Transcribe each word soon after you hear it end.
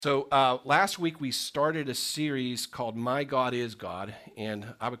So last week we started a series called My God is God, and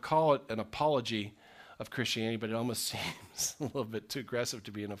I would call it an apology of Christianity, but it almost seems a little bit too aggressive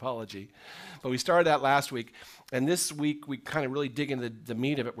to be an apology. But we started that last week, and this week we kind of really dig into the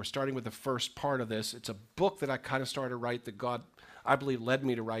meat of it. We're starting with the first part of this. It's a book that I kind of started to write that God, I believe, led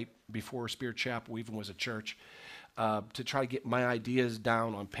me to write before Spirit Chapel even was a church, to try to get my ideas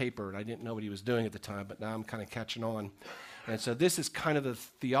down on paper, and I didn't know what he was doing at the time, but now I'm kind of catching on. And so this is kind of the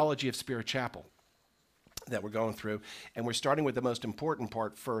theology of Spirit Chapel that we're going through. And we're starting with the most important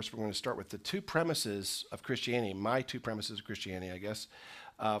part first. We're going to start with the two premises of Christianity, my two premises of Christianity, I guess.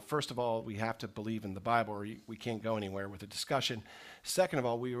 First of all, we have to believe in the Bible, or we can't go anywhere with a discussion. Second of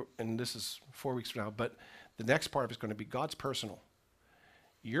all, and this is 4 weeks from now, but the next part of it is going to be God's personal.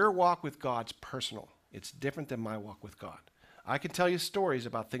 Your walk with God's personal. It's different than my walk with God. I can tell you stories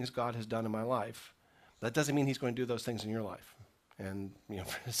about things God has done in my life. That doesn't mean he's going to do those things in your life. And,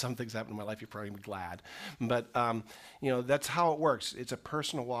 some things happen in my life, you're probably glad. But, that's how it works. It's a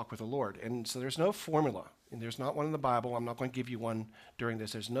personal walk with the Lord. And so there's no formula. And there's not one in the Bible. I'm not going to give you one during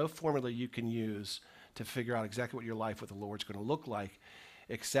this. There's no formula you can use to figure out exactly what your life with the Lord is going to look like,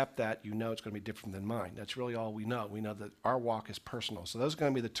 except that it's going to be different than mine. That's really all we know. We know that our walk is personal. So those are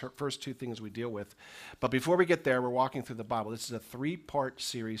going to be the first two things we deal with. But before we get there, we're walking through the Bible. This is a 3-part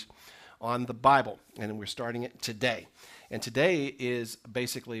series on the Bible, and we're starting it today. And today is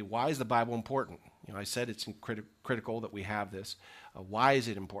basically, why is the Bible important? I said it's critical that we have this. Why is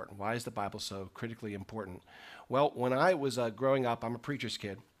it important? Why is the Bible so critically important? Well, when I was growing up, I'm a preacher's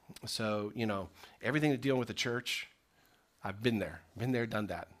kid. So, everything dealing with the church, I've been there, done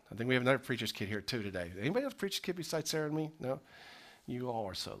that. I think we have another preacher's kid here too today. Anybody else preacher's kid besides Sarah and me? No? You all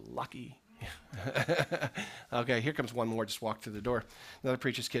are so lucky. Okay, here comes one more. Just walked through the door. Another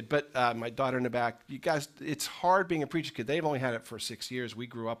preacher's kid. But my daughter in the back. You guys, it's hard being a preacher's kid. They've only had it for 6 years. We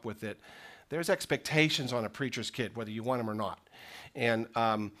grew up with it. There's expectations on a preacher's kid, whether you want them or not. And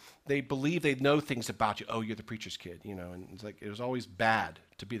they believe they know things about you. Oh, you're the preacher's kid, And it's like, it was always bad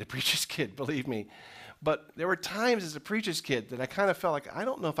to be the preacher's kid, believe me. But there were times as a preacher's kid that I kind of felt like, I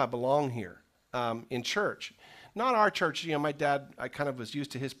don't know if I belong here in church. Not our church, my dad, I kind of was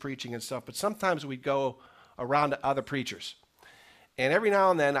used to his preaching and stuff, but sometimes we'd go around to other preachers. And every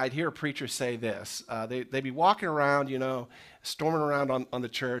now and then I'd hear a preacher say this. They'd be walking around, storming around on the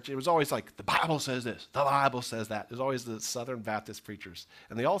church. It was always like, the Bible says this, the Bible says that. There's always the Southern Baptist preachers.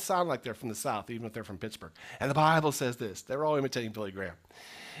 And they all sound like they're from the South, even if they're from Pittsburgh. And the Bible says this. They're all imitating Billy Graham.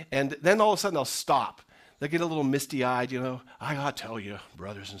 And then all of a sudden they'll stop. They get a little misty-eyed, I gotta tell you,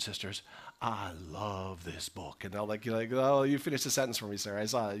 brothers and sisters, I love this book. And they'll oh, you finished the sentence for me, sir. I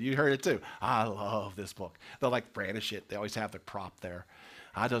saw it. You heard it too. I love this book. They'll brandish it. They always have the prop there.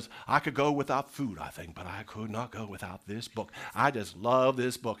 I could go without food, I think, but I could not go without this book. I just love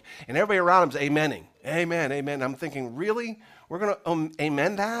this book. And everybody around them's amening. Amen, amen. I'm thinking, really? We're going to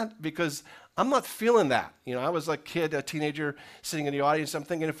amen that? Because I'm not feeling that. I was a kid, a teenager, sitting in the audience. I'm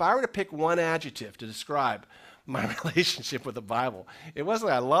thinking, if I were to pick one adjective to describe my relationship with the Bible, it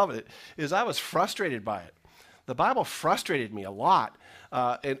wasn't I love it, is I was frustrated by it. The Bible frustrated me a lot,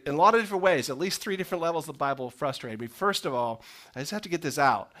 in a lot of different ways. At least 3 different levels the Bible frustrated me. First of all, I just have to get this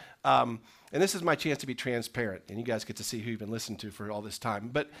out. And this is my chance to be transparent, and you guys get to see who you've been listening to for all this time.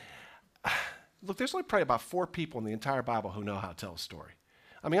 But look, there's only probably about 4 people in the entire Bible who know how to tell a story.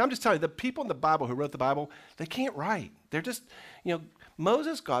 I'm just telling you, the people in the Bible who wrote the Bible, they can't write. They're just,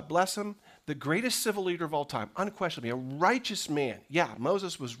 Moses, God bless him, the greatest civil leader of all time, unquestionably, a righteous man. Yeah,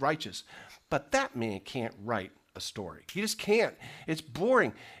 Moses was righteous, but that man can't write a story. He just can't. It's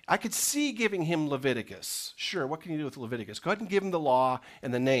boring. I could see giving him Leviticus. Sure, what can you do with Leviticus? Go ahead and give him the law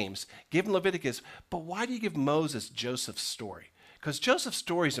and the names. Give him Leviticus, but why do you give Moses Joseph's story? Because Joseph's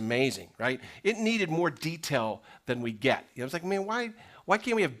story is amazing, right? It needed more detail than we get. It's like, man, why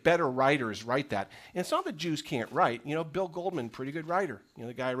can't we have better writers write that? And it's not that Jews can't write. Bill Goldman, pretty good writer.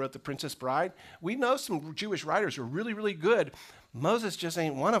 The guy who wrote The Princess Bride. We know some Jewish writers who are really, really good. Moses just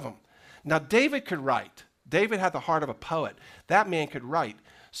ain't one of them. Now, David could write. David had the heart of a poet. That man could write.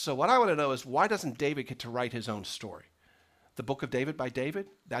 So what I want to know is, why doesn't David get to write his own story? The Book of David by David,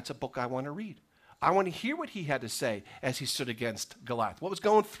 that's a book I want to read. I want to hear what he had to say as he stood against Goliath. What was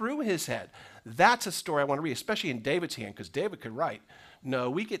going through his head? That's a story I want to read, especially in David's hand, because David could write.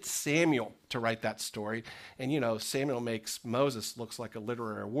 No, we get Samuel to write that story. And, Samuel makes Moses looks like a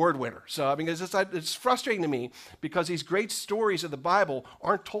literary award winner. So, it's frustrating to me because these great stories of the Bible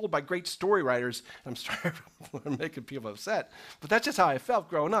aren't told by great story writers. I'm sorry for making people upset, but that's just how I felt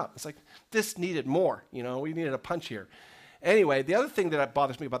growing up. It's like, this needed more. We needed a punch here. Anyway, the other thing that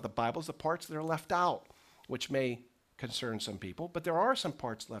bothers me about the Bible is the parts that are left out, which may concerns some people, but there are some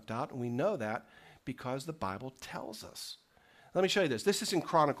parts left out, and we know that because the Bible tells us. Let me show you this. This is in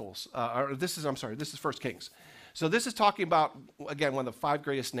Chronicles, this is 1 Kings. So this is talking about, again, one of the 5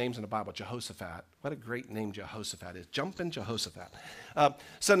 greatest names in the Bible, Jehoshaphat. What a great name Jehoshaphat is. Jumpin' Jehoshaphat.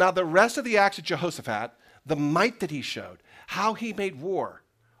 So now the rest of the acts of Jehoshaphat, the might that he showed, how he made war,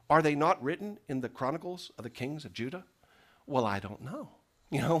 are they not written in the Chronicles of the Kings of Judah? Well, I don't know.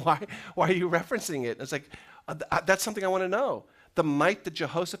 Why are you referencing it? It's like, that's something I want to know. The might that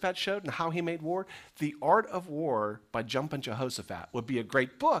Jehoshaphat showed and how he made war. The Art of War by Jumpin' Jehoshaphat would be a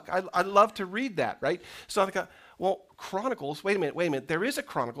great book. I'd love to read that, right? So I thought, well, Chronicles, wait a minute. There is a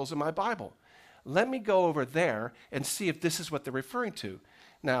Chronicles in my Bible. Let me go over there and see if this is what they're referring to.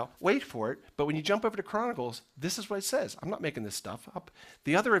 Now, wait for it, but when you jump over to Chronicles, this is what it says. I'm not making this stuff up.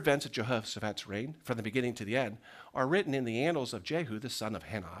 The other events of Jehoshaphat's reign, from the beginning to the end, are written in the annals of Jehu, the son of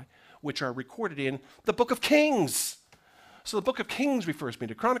Hanani, which are recorded in the Book of Kings. So the Book of Kings refers me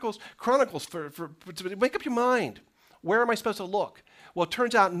to Chronicles. Chronicles, to make up your mind. Where am I supposed to look? Well, it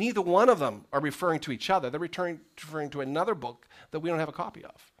turns out neither one of them are referring to each other. They're referring to another book that we don't have a copy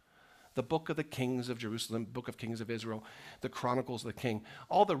of. The Book of the Kings of Jerusalem, Book of Kings of Israel, the Chronicles of the King,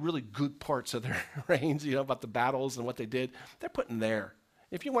 all the really good parts of their reigns, about the battles and what they did, they're put in there.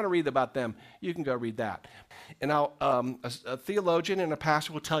 If you want to read about them, you can go read that. And now a theologian and a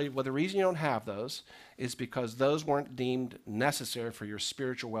pastor will tell you, well, the reason you don't have those is because those weren't deemed necessary for your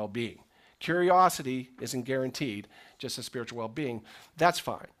spiritual well-being. Curiosity isn't guaranteed, just a spiritual well-being. That's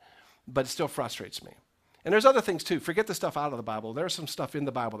fine, but it still frustrates me. And there's other things too. Forget the stuff out of the Bible. There's some stuff in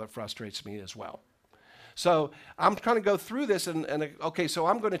the Bible that frustrates me as well. So I'm trying to go through this okay, so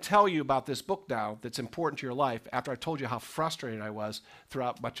I'm going to tell you about this book now that's important to your life after I told you how frustrated I was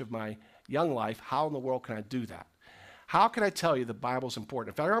throughout much of my young life. How in the world can I do that? How can I tell you the Bible's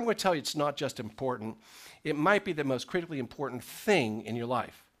important? In fact, I'm going to tell you it's not just important. It might be the most critically important thing in your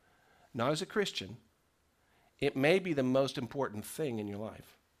life. Not as a Christian. It may be the most important thing in your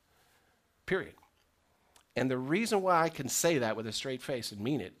life. Period. And the reason why I can say that with a straight face and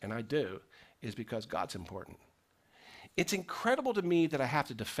mean it, and I do, is because God's important. It's incredible to me that I have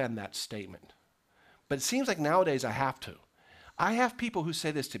to defend that statement. But it seems like nowadays I have to. I have people who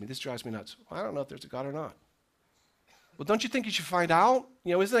say this to me. This drives me nuts. Well, I don't know if there's a God or not. Well, don't you think you should find out?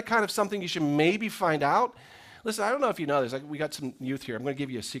 Isn't that kind of something you should maybe find out? Listen, I don't know if you know this. We got some youth here. I'm going to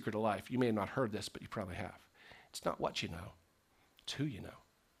give you a secret of life. You may have not heard this, but you probably have. It's not what you know. It's who you know.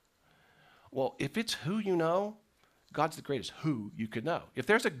 Well, if it's who you know, God's the greatest who you could know. If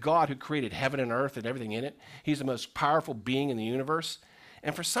there's a God who created heaven and earth and everything in it, he's the most powerful being in the universe,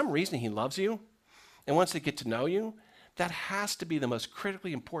 and for some reason he loves you and wants to get to know you, that has to be the most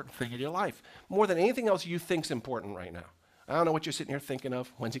critically important thing in your life, more than anything else you think's important right now. I don't know what you're sitting here thinking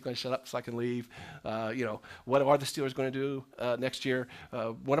of. When's he going to shut up so I can leave? What are the Steelers going to do next year?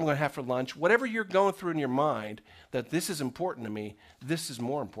 What am I going to have for lunch? Whatever you're going through in your mind, that this is important to me, this is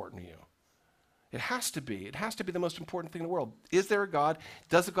more important to you. It has to be. It has to be the most important thing in the world. Is there a God?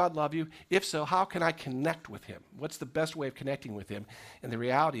 Does a God love you? If so, how can I connect with him? What's the best way of connecting with him? And the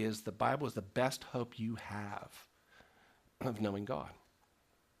reality is the Bible is the best hope you have of knowing God.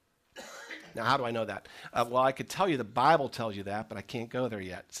 Now, how do I know that? Well, I could tell you the Bible tells you that, but I can't go there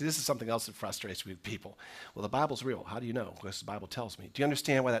yet. See, this is something else that frustrates me with people. Well, the Bible's real. How do you know? Because the Bible tells me. Do you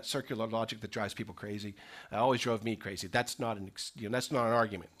understand why that circular logic that drives people crazy? Always drove me crazy. That's not an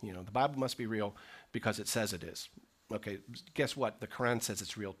argument. The Bible must be real because it says it is. Okay, guess what? The Quran says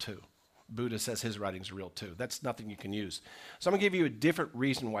it's real too. Buddha says his writings are real too. That's nothing you can use. So I'm going to give you a different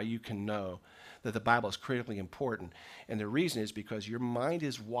reason why you can know that the Bible is critically important. And the reason is because your mind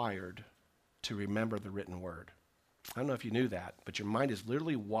is wired to remember the written word. I don't know if you knew that, but your mind is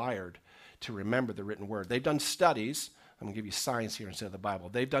literally wired to remember the written word. They've done studies. I'm going to give you science here instead of the Bible.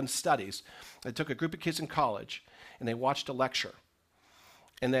 They've done studies. They took a group of kids in college, and they watched a lecture.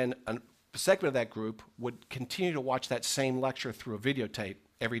 And then a segment of that group would continue to watch that same lecture through a videotape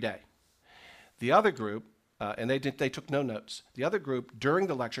every day. The other group, and they took no notes. The other group, during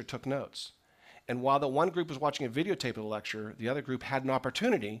the lecture, took notes. And while the one group was watching a videotape of the lecture, the other group had an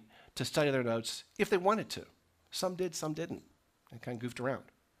opportunity to study their notes if they wanted to. Some did, some didn't. They kind of goofed around.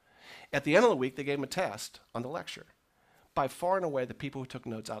 At the end of the week, they gave them a test on the lecture. By far and away, the people who took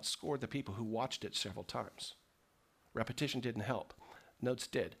notes outscored the people who watched it several times. Repetition didn't help. Notes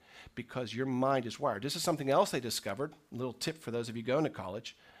did, because your mind is wired. This is something else they discovered. A little tip for those of you going to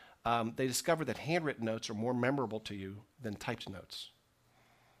college. They discovered that handwritten notes are more memorable to you than typed notes.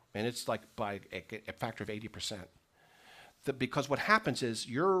 And it's like by a factor of 80%. Because what happens is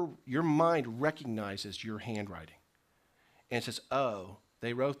your mind recognizes your handwriting. And it says, oh,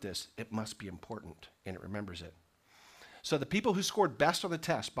 they wrote this. It must be important. And it remembers it. So the people who scored best on the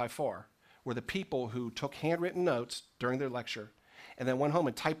test by far were the people who took handwritten notes during their lecture and then went home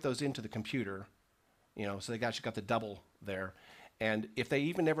and typed those into the computer, so they actually got the double there. And if they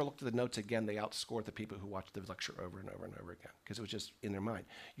even never looked at the notes again, they outscored the people who watched the lecture over and over and over again because it was just in their mind.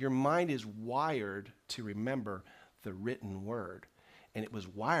 Your mind is wired to remember the written word, and it was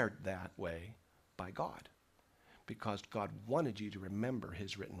wired that way by God because God wanted you to remember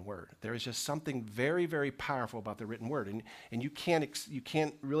his written word. There is just something very, very powerful about the written word, and you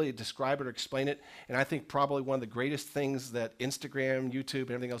can't really describe it or explain it. And I think probably one of the greatest things that Instagram, YouTube,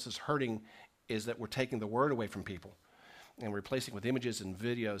 and everything else is hurting is that we're taking the word away from people and replacing it with images and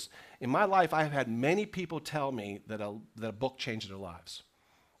videos. In my life, I've had many people tell me that a book changed their lives.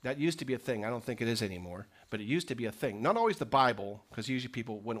 That used to be a thing. I don't think it is anymore, but it used to be a thing. Not always the Bible, because usually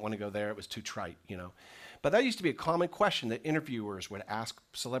people wouldn't want to go there. It was too trite, But that used to be a common question that interviewers would ask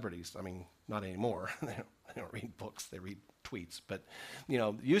celebrities. I mean, not anymore. They don't read books. They read tweets. But,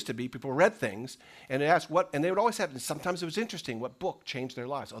 it used to be people read things, and they asked and they would always have, and sometimes it was interesting, what book changed their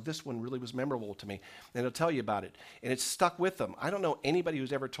lives. Oh, this one really was memorable to me. And they'll tell you about it. And it's stuck with them. I don't know anybody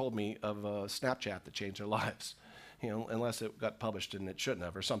who's ever told me of Snapchat that changed their lives. Unless it got published and it shouldn't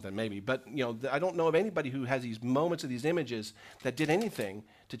have or something maybe. But, I don't know of anybody who has these moments of these images that did anything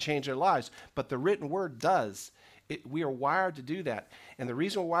to change their lives. But the written word does. We are wired to do that. And the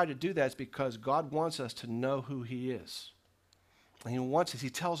reason we're wired to do that is because God wants us to know who he is. And he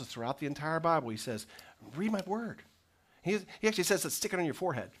tells us throughout the entire Bible, he says, read my word. He actually says, stick it on your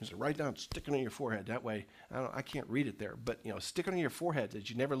forehead. He says, write down, stick it on your forehead. That way, I can't read it there. But, stick it on your forehead that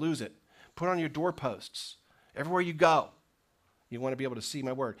you never lose it. Put it on your doorposts. Everywhere you go, you want to be able to see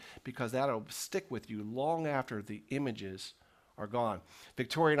my word because that'll stick with you long after the images are gone.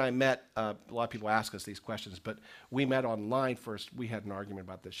 Victoria and I met, a lot of people ask us these questions, but we met online first. We had an argument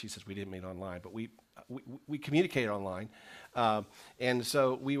about this. She says we didn't meet online, but we communicated online. And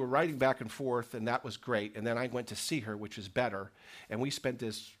so we were writing back and forth, and that was great. And then I went to see her, which was better. And we spent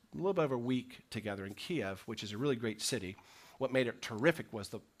this a little bit over a week together in Kiev, which is a really great city. What made it terrific was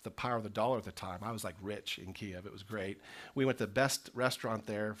the power of the dollar at the time. I was like rich in Kiev. It was great. We went to the best restaurant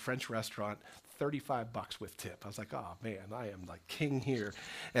there, French restaurant, $35 with tip. I was like, oh man, I am like king here.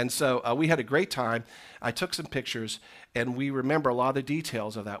 And so we had a great time. I took some pictures, and we remember a lot of the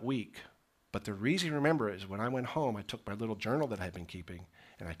details of that week. But the reason you remember is when I went home, I took my little journal that I had been keeping,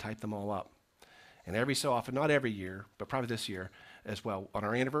 and I typed them all up. And every so often, not every year, but probably this year as well, on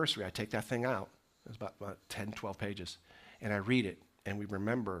our anniversary, I take that thing out. It was about 10, 12 pages. And I read it, and we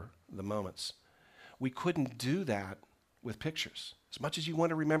remember the moments. We couldn't do that with pictures. As much as you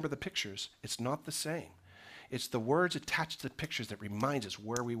want to remember the pictures, it's not the same. It's the words attached to the pictures that reminds us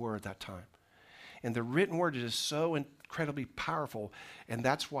where we were at that time. And the written word is so incredibly powerful, and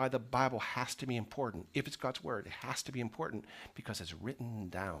that's why the Bible has to be important. If it's God's word, it has to be important because it's written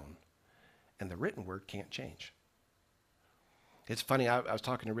down, and the written word can't change. It's funny, I was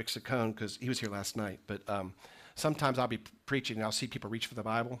talking to Rick Saccone because he was here last night, but sometimes I'll be preaching and I'll see people reach for the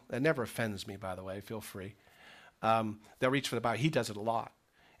Bible. It never offends me, by the way. Feel free. They'll reach for the Bible. He does it a lot.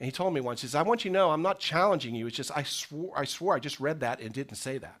 And he told me once, he says, I want you to know I'm not challenging you. It's just I swore I just read that and didn't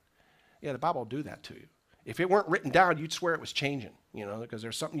say that. Yeah, the Bible will do that to you. If it weren't written down, you'd swear it was changing, because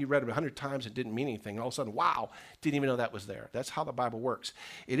there's something you read 100 times and didn't mean anything. And all of a sudden, wow, didn't even know that was there. That's how the Bible works.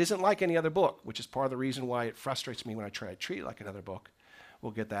 It isn't like any other book, which is part of the reason why it frustrates me when I try to treat it like another book.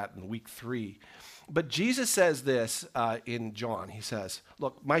 We'll get that in week 3. But Jesus says this in John. He says,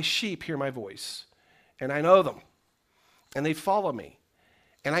 look, my sheep hear my voice, and I know them, and they follow me.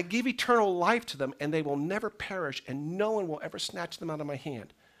 And I give eternal life to them, and they will never perish, and no one will ever snatch them out of my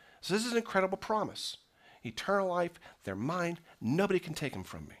hand. So this is an incredible promise. Eternal life, they're mine. Nobody can take them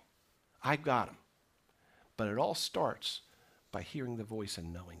from me. I got them. But it all starts by hearing the voice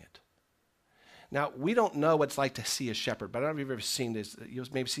and knowing it. Now, we don't know what it's like to see a shepherd, but I don't know if you've ever seen this. You'll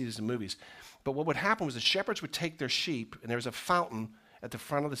maybe see this in movies. But what would happen was the shepherds would take their sheep, and there was a fountain at the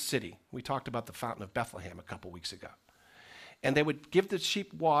front of the city. We talked about the fountain of Bethlehem a couple weeks ago. And they would give the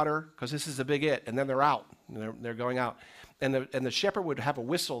sheep water, because this is a big it, and then they're out. They're going out. And the shepherd would have a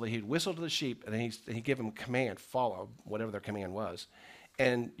whistle that he'd whistle to the sheep, and then he'd give them a command, follow, whatever their command was.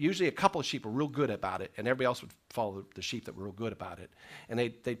 And usually a couple of sheep were real good about it, and everybody else would follow the sheep that were real good about it. And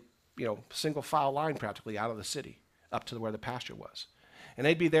they'd single file line practically out of the city up to where the pasture was. And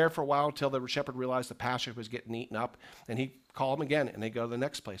they'd be there for a while until the shepherd realized the pasture was getting eaten up, and he'd call them again, and they'd go to the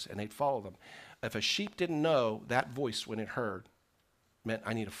next place, and they'd follow them. If a sheep didn't know that voice when it heard meant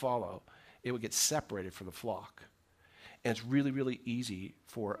I need to follow, it would get separated from the flock. And it's really, really easy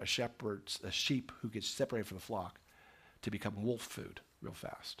for a sheep who gets separated from the flock to become wolf food real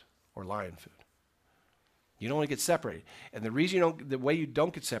fast, or lion food. You don't want to get separated. And the reason the way you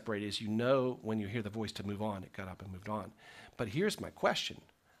don't get separated is you know when you hear the voice to move on. It got up and moved on. But here's my question.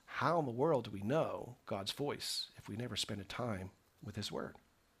 How in the world do we know God's voice if we never spend a time with his word?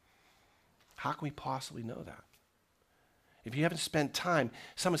 How can we possibly know that? If you haven't spent time,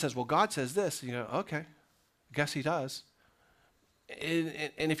 someone says, well, God says this. And you go, okay, I guess he does.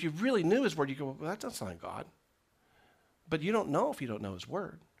 And if you really knew his word, you go, well, that doesn't sound like God. But you don't know if you don't know his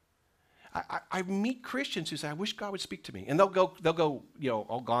word. I meet Christians who say, I wish God would speak to me. And they'll go,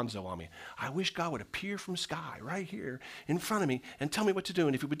 all gonzo on me. I wish God would appear from sky right here in front of me and tell me what to do.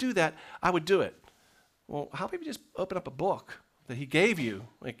 And if he would do that, I would do it. Well, how about you just open up a book that he gave you,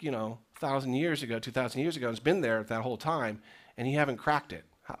 1,000 years ago, 2,000 years ago, and it's been there that whole time, and you haven't cracked it?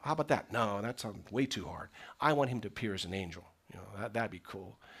 How about that? No, that sounds way too hard. I want him to appear as an angel. That'd be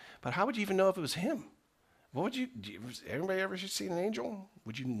cool. But how would you even know if it was him? What would anybody ever seen an angel?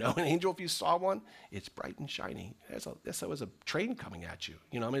 Would you know an angel if you saw one? It's bright and shiny. That was a train coming at you.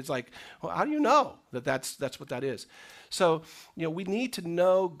 It's like, well, how do you know that's what that is? So, we need to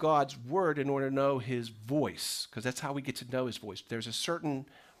know God's word in order to know his voice, because that's how we get to know his voice. There's a certain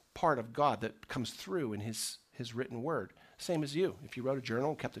part of God that comes through in his written word. Same as you. If you wrote a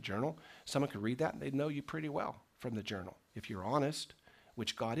journal, kept a journal, someone could read that and they'd know you pretty well from the journal, if you're honest,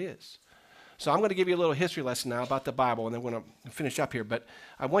 which God is. So I'm going to give you a little history lesson now about the Bible, and then we're going to finish up here. But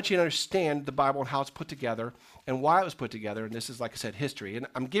I want you to understand the Bible and how it's put together and why it was put together. And this is, like I said, history. And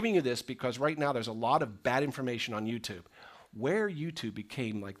I'm giving you this because right now there's a lot of bad information on YouTube. Where YouTube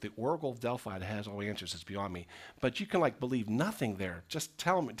became like the Oracle of Delphi that has all the answers is beyond me. But you can believe nothing there. Just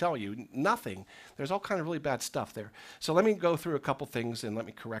tell you nothing. There's all kind of really bad stuff there. So let me go through a couple things and let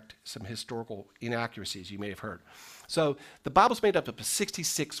me correct some historical inaccuracies you may have heard. So the Bible's made up of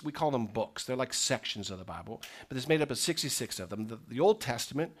 66, we call them books. They're like sections of the Bible, but it's made up of 66 of them. The Old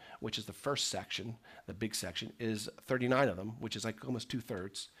Testament, which is the first section, the big section, is 39 of them, which is like almost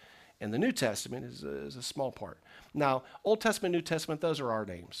 2/3. And the New Testament is a small part. Now, Old Testament, New Testament, those are our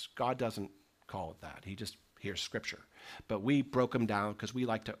names. God doesn't call it that. He just hears Scripture. But we broke them down because we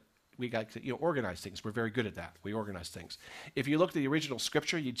like to organize things. We're very good at that. We organize things. If you look at the original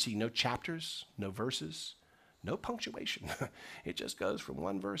Scripture, you'd see no chapters, no verses, no punctuation. It just goes from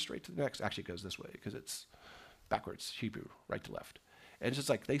one verse straight to the next. Actually, it goes this way because it's backwards, Hebrew, right to left. And it's just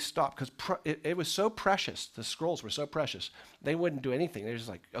like they stopped because it was so precious. The scrolls were so precious. They wouldn't do anything. They're just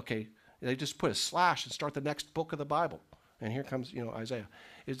like, okay, they just put a slash and start the next book of the Bible. And here comes, Isaiah.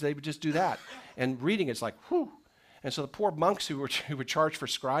 They would just do that. And reading it's like, whew. And so the poor monks who were charged for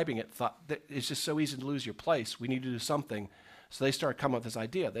scribing it thought that it's just so easy to lose your place. We need to do something. So they started coming up with this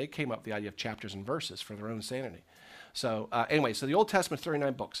idea. They came up with the idea of chapters and verses for their own sanity. So anyway, so the Old Testament,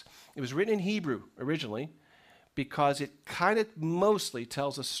 39 books. It was written in Hebrew originally because it kind of mostly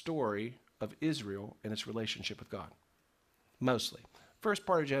tells a story of Israel and its relationship with God. Mostly. First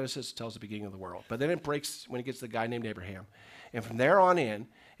part of Genesis tells the beginning of the world. But then it breaks when it gets to the guy named Abraham. And from there on in,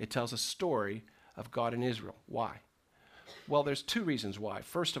 it tells a story of God and Israel. Why? Well, there's two reasons why.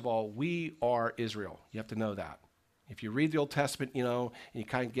 First of all, we are Israel. You have to know that. If you read the Old Testament, and you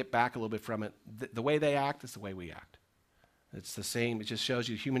kind of get back a little bit from it, the way they act is the way we act. It's the same. It just shows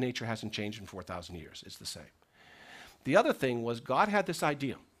you human nature hasn't changed in 4,000 years. It's the same. The other thing was God had this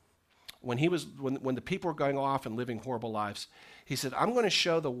idea. When the people were going off and living horrible lives, he said, I'm going to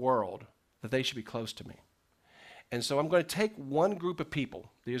show the world that they should be close to me. And so I'm going to take one group of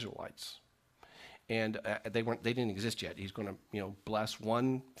people, the Israelites, and they didn't exist yet. He's going to bless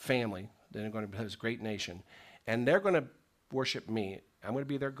one family. Then they're going to be this great nation. And they're going to worship me. I'm going to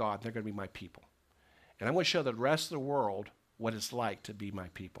be their God. And they're going to be my people. And I'm going to show the rest of the world what it's like to be my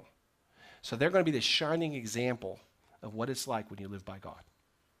people. So they're going to be the shining example of what it's like when you live by God.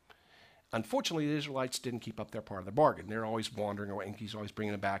 Unfortunately, the Israelites didn't keep up their part of the bargain. They're always wandering away, and he's always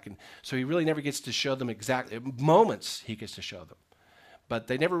bringing them back. And so he really never gets to show them exactly, moments he gets to show them. But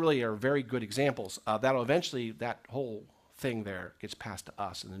they never really are very good examples. That'll eventually, that whole thing there gets passed to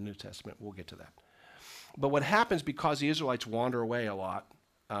us in the New Testament. We'll get to that. But what happens because the Israelites wander away a lot,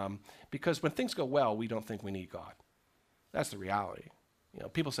 because when things go well, we don't think we need God. That's the reality.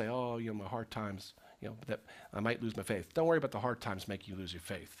 People say, my hard times, that I might lose my faith. Don't worry about the hard times make you lose your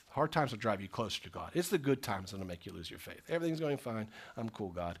faith. Hard times will drive you closer to God. It's the good times that'll make you lose your faith. Everything's going fine. I'm cool,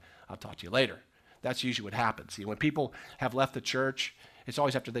 God. I'll talk to you later. That's usually what happens. When people have left the church, it's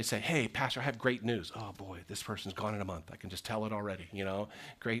always after they say, hey, Pastor, I have great news. Oh, boy, this person's gone in a month. I can just tell it already.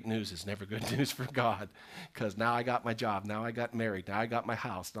 Great news is never good news for God because now I got my job. Now I got married. Now I got my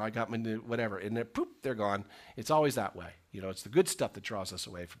house. Now I got my new whatever. And then, poof, they're gone. It's always that way. It's the good stuff that draws us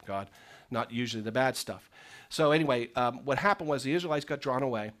away from God, not usually the bad stuff. So anyway, what happened was the Israelites got drawn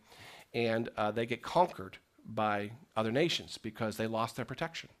away, and they get conquered by other nations because they lost their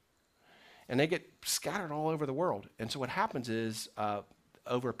protection. And they get scattered all over the world. And so what happens is,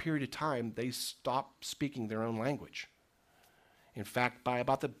 over a period of time, they stop speaking their own language. In fact, by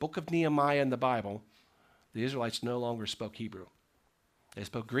about the book of Nehemiah in the Bible, the Israelites no longer spoke Hebrew. They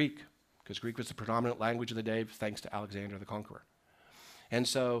spoke Greek, because Greek was the predominant language of the day, thanks to Alexander the Conqueror. And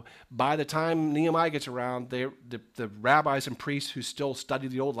so by the time Nehemiah gets around, the rabbis and priests who still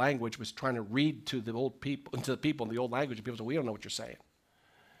studied the old language was trying to read to the people in the old language, and people said, we don't know what you're saying.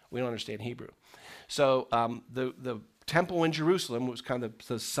 We don't understand Hebrew. So the temple in Jerusalem, which was kind of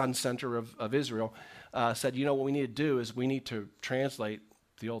the sun center of Israel, said, you know, what we need to do is we need to translate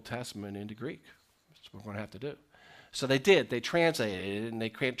the Old Testament into Greek. That's what we're going to have to do. So they did. They translated it, and they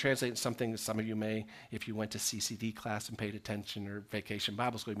translated something that some of you may, if you went to CCD class and paid attention, or Vacation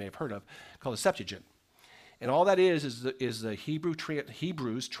Bible School, you may have heard of, called the Septuagint. And all that is the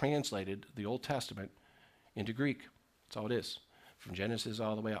Hebrews translated the Old Testament into Greek. That's all it is, from Genesis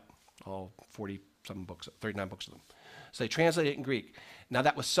all the way up, all 40-something books, 39 books of them. So they translated it in Greek. Now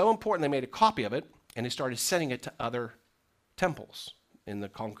that was so important, they made a copy of it, and they started sending it to other temples in the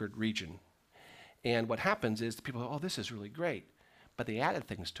conquered region. And what happens is the people go, oh, this is really great. But they added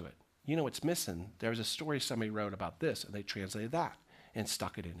things to it. You know what's missing? There was a story somebody wrote about this, and they translated that and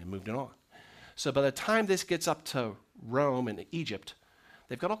stuck it in and moved it on. So by the time this gets up to Rome and Egypt,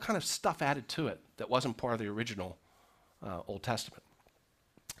 they've got all kind of stuff added to it that wasn't part of the original Old Testament.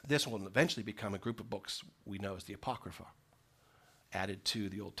 This will eventually become a group of books we know as the Apocrypha, added to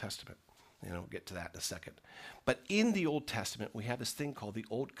the Old Testament. And we'll get to that in a second. But in the Old Testament, we have this thing called the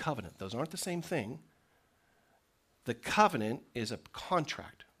Old Covenant. Those aren't the same thing. The covenant is a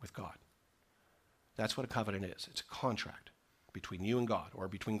contract with God. That's what a covenant is. It's a contract between you and God, or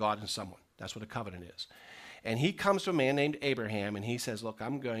between God and someone. That's what a covenant is. And he comes to a man named Abraham, and he says, look,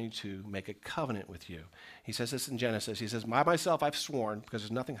 I'm going to make a covenant with you. He says this in Genesis. He says, by myself I've sworn, because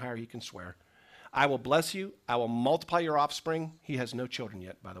there's nothing higher he can swear. I will bless you. I will multiply your offspring. He has no children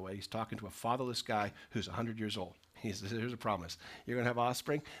yet, by the way. He's talking to a fatherless guy who's 100 years old. He says, here's a promise. You're going to have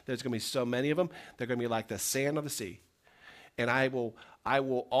offspring. There's going to be so many of them. They're going to be like the sand of the sea. And I will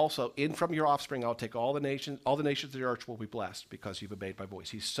also, in from your offspring, I'll take all the nations of the earth will be blessed because you've obeyed my voice.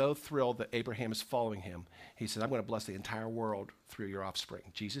 He's so thrilled that Abraham is following him. He says, I'm going to bless the entire world through your offspring.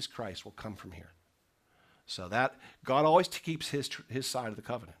 Jesus Christ will come from here. So that, God always keeps his side of the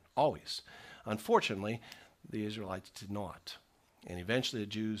covenant, always. Unfortunately, the Israelites did not. And eventually the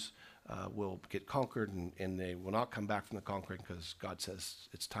Jews will get conquered, and they will not come back from the conquering because God says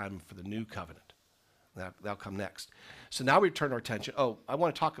it's time for the new covenant. That'll come next. So now we turn our attention. Oh, I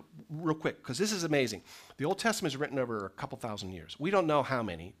want to talk real quick because this is amazing. The Old Testament is written over a couple thousand years. We don't know how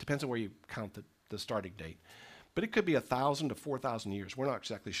many. Depends on where you count the starting date. But it could be 1,000 to 4,000 years. We're not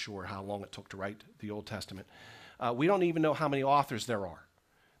exactly sure how long it took to write the Old Testament. We don't even know how many authors there are.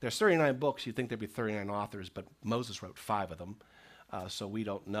 There's 39 books. You'd think there'd be 39 authors, but Moses wrote 5 of them. So we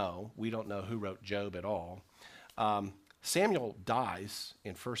don't know. We don't know who wrote Job at all. Samuel dies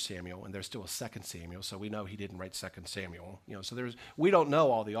in 1 Samuel, and there's still a 2 Samuel, so we know he didn't write 2 Samuel. So we don't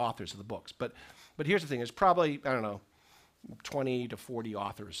know all the authors of the books. But here's the thing. There's probably, 20 to 40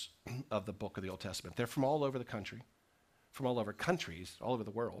 authors of the book of the Old Testament. They're from all over the country, from all over countries, all over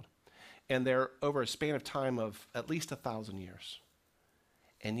the world. And they're over a span of time of at least 1,000 years.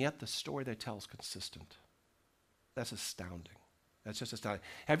 And yet the story they tell is consistent. That's astounding. That's just astounding.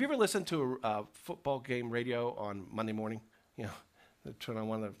 Have you ever listened to a football game radio on Monday morning? Turn on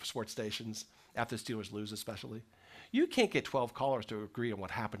one of the sports stations after the Steelers lose especially. You can't get 12 callers to agree on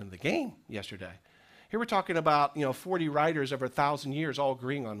what happened in the game yesterday. Here we're talking about 40 writers over 1,000 years all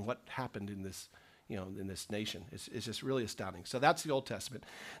agreeing on what happened in this in this nation. It's just really astounding. So that's the Old Testament.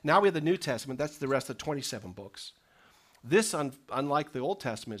 Now we have the New Testament. That's the rest of 27 books. This, unlike the Old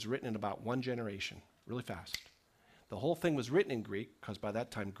Testament, is written in about one generation, really fast. The whole thing was written in Greek because by that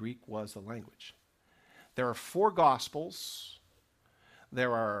time Greek was the language. There are 4 Gospels.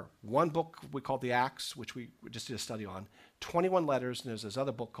 There are one book we call the Acts, which we just did a study on, 21 letters, and there's this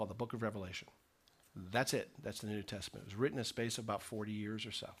other book called the Book of Revelation. That's it. That's the New Testament. It was written in a space of about 40 years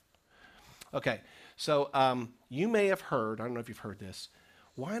or so. Okay, so you may have heard, I don't know if you've heard this,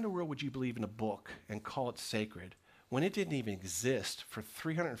 why in the world would you believe in a book and call it sacred when it didn't even exist for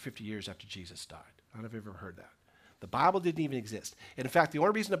 350 years after Jesus died? I don't know if you've ever heard that. The Bible didn't even exist. And in fact, the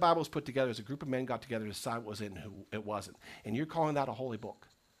only reason the Bible was put together is a group of men got together to decide what was in and who it wasn't. And you're calling that a holy book.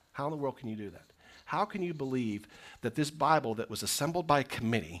 How in the world can you do that? How can you believe that this Bible that was assembled by a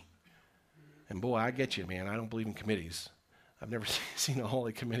committee, and boy, I get you, man, I don't believe in committees. I've never seen a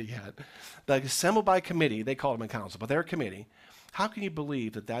holy committee yet. But assembled by a committee, they call them a council, but they're a committee, How can you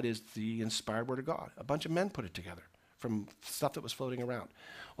believe that that is the inspired word of God? A bunch of men put it together from stuff that was floating around.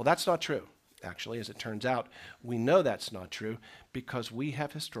 Well, that's not true. Actually, as it turns out, we know that's not true because we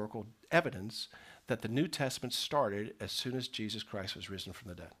have historical evidence that the New Testament started as soon as Jesus Christ was risen from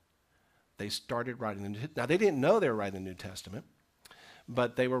the dead. They started writing the New Testament. Now, they didn't know they were writing the New Testament,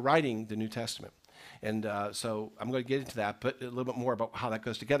 but they were writing the New Testament. And so I'm going to get into that, but a little bit more about how that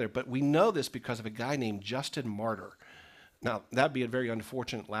goes together. But we know this because of a guy named Justin Martyr. Now, that'd be a very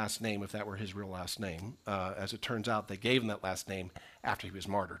unfortunate last name if that were his real last name. As it turns out, they gave him that last name after he was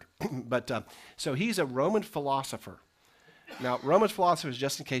martyred. So he's a Roman philosopher. Now, Roman philosophers,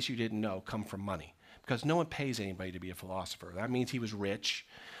 just in case you didn't know, come from money because no one pays anybody to be a philosopher. That means he was rich.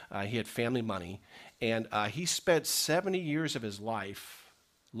 He had family money. And he spent 70 years of his life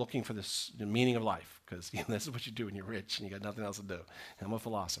looking for the meaning of life because this is what you do when you're rich and you got nothing else to do. And I'm a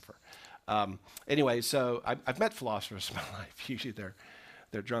philosopher. Anyway, so I've met philosophers in my life. Usually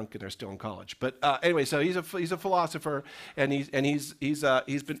they're drunk and they're still in college. But anyway, so he's a philosopher, and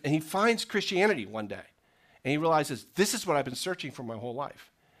he finds Christianity one day, and he realizes this is what I've been searching for my whole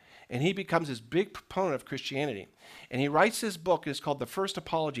life, and he becomes this big proponent of Christianity, and he writes this book. It's called The First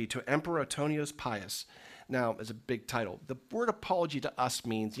Apology to Emperor Antonius Pius. Now, it's a big title. The word apology to us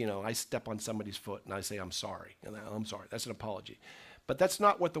means, I step on somebody's foot and I say I'm sorry. I'm sorry. That's an apology. But that's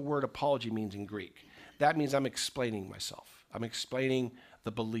not what the word apology means in Greek. That means I'm explaining myself. I'm explaining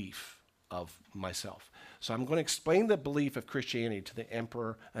the belief of myself. So I'm going to explain the belief of Christianity to the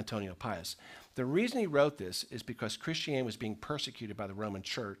Emperor Antonio Pius. The reason he wrote this is because Christianity was being persecuted by the Roman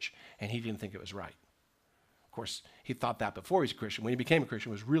Church, and he didn't think it was right. Of course, he thought that before he was a Christian. When he became a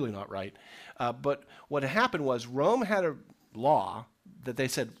Christian, it was really not right. But what happened was Rome had a law that they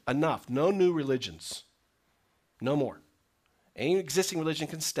said, enough, no new religions, no more. Any existing religion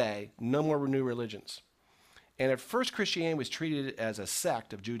can stay, no more new religions. And at first, Christianity was treated as a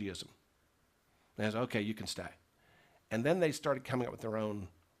sect of Judaism. And they said, okay, you can stay. And then they started coming up with their own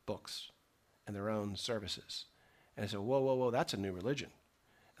books and their own services. And they said, whoa, that's a new religion.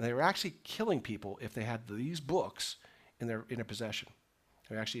 And they were actually killing people if they had these books in their possession.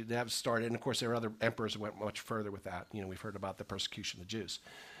 They have started, and of course, there are other emperors that went much further with that. We've heard about the persecution of the Jews.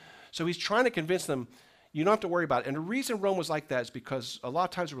 So he's trying to convince them, you don't have to worry about it. And the reason Rome was like that is because a lot of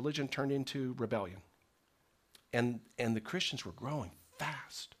times religion turned into rebellion. And the Christians were growing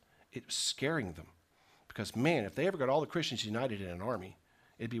fast. It was scaring them. Because, man, if they ever got all the Christians united in an army,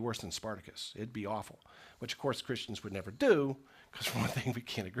 it'd be worse than Spartacus. It'd be awful. Which, of course, Christians would never do, because for one thing, we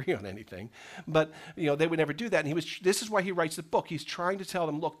can't agree on anything. But, they would never do that. And this is why he writes the book. He's trying to tell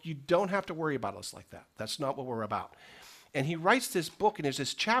them, look, you don't have to worry about us like that. That's not what we're about. And he writes this book, and there's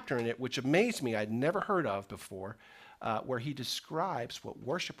this chapter in it which amazed me, I'd never heard of before, where he describes what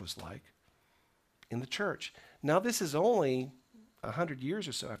worship was like in the church. Now, this is only 100 years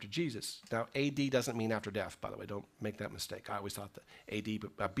or so after Jesus. Now, AD doesn't mean after death, by the way. Don't make that mistake. I always thought that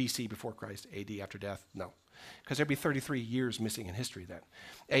BC before Christ, AD after death. No, because there'd be 33 years missing in history then.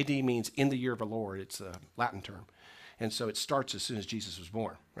 AD means in the year of the Lord. It's a Latin term. And so it starts as soon as Jesus was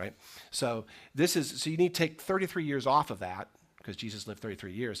born, right? So you need to take 33 years off of that, because Jesus lived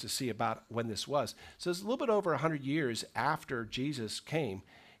 33 years, to see about when this was. So it's a little bit over 100 years after Jesus came.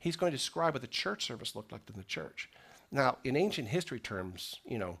 He's going to describe what the church service looked like in the church. Now, in ancient history terms,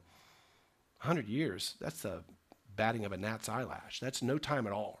 100 years, that's the batting of a gnat's eyelash. That's no time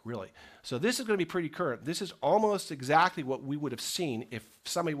at all, really. So this is going to be pretty current. This is almost exactly what we would have seen if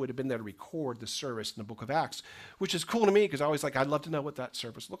somebody would have been there to record the service in the book of Acts, which is cool to me because I'd love to know what that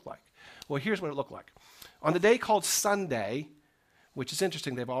service looked like. Well, here's what it looked like. On the day called Sunday, which is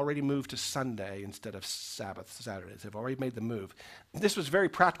interesting, they've already moved to Sunday instead of Saturdays. They've already made the move. This was a very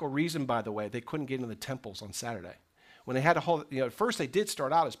practical reason, by the way. They couldn't get into the temples on Saturday. When they had to hold, at first they did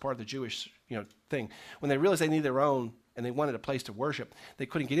start out as part of the Jewish, thing. When they realized they needed their own and they wanted a place to worship, they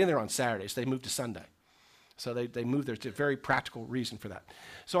couldn't get in there on Saturdays. So they moved to Sunday. So they moved there. It's a very practical reason for that.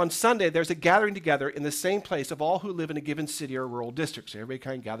 So on Sunday, there's a gathering together in the same place of all who live in a given city or rural district. So everybody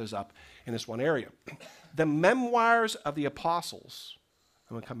kind of gathers up in this one area. The memoirs of the apostles,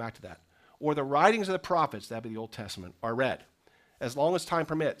 I'm going to come back to that, or the writings of the prophets, that would be the Old Testament, are read as long as time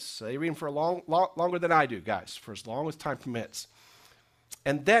permits. So they read them for longer than I do, guys, for as long as time permits.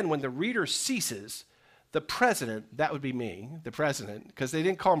 And then when the reader ceases, the president, that would be me, the president, because they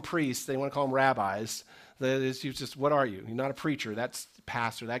didn't call them priests, they want to call them rabbis. It's just, what are you? You're not a preacher, that's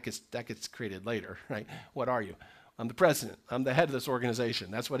pastor, that gets created later, right? What are you? I'm the president, I'm the head of this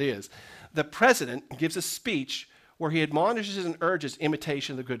organization, that's what he is. The president gives a speech where he admonishes and urges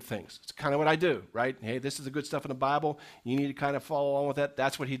imitation of the good things. It's kind of what I do, right? Hey, this is the good stuff in the Bible. You need to kind of follow along with that.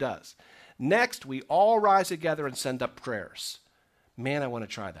 That's what he does. Next, we all rise together and send up prayers. Man, I want to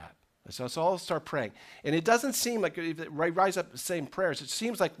try that. So I'll start praying. And it doesn't seem like if it rise up the same prayers. It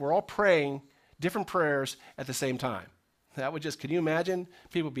seems like we're all praying different prayers at the same time. That would just, can you imagine?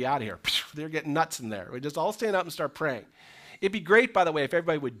 People would be out of here. They're getting nuts in there. We just all stand up and start praying. It'd be great, by the way, if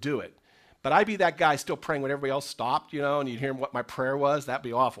everybody would do it. But I'd be that guy still praying when everybody else stopped, and you'd hear what my prayer was. That'd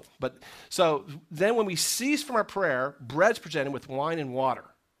be awful. But so then when we cease from our prayer, bread's presented with wine and water.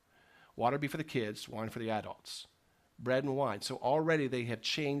 Water be for the kids, wine for the adults. Bread and wine. So already they have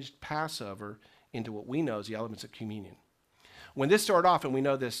changed Passover into what we know as the elements of communion. When this started off, and we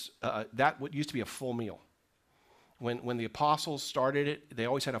know this, that what used to be a full meal. When the apostles started it, they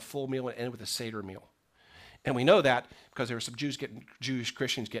always had a full meal and ended with a Seder meal. And we know that because there were some Jewish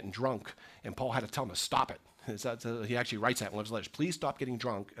Christians getting drunk, and Paul had to tell them to stop it. He actually writes that in one of his letters. Please stop getting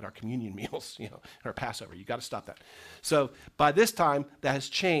drunk at our communion meals, our Passover. You got to stop that. So by this time, that has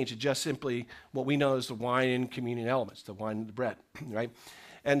changed. It's just simply what we know as the wine and communion elements, the wine and the bread, right?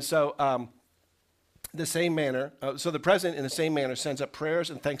 And so the same manner, so the president in the same manner sends up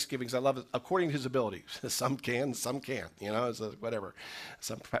prayers and thanksgivings. I love it, according to his ability. Some can, some can't, so whatever.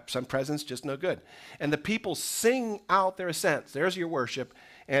 Some presidents just no good. And the people sing out their assents. There's your worship.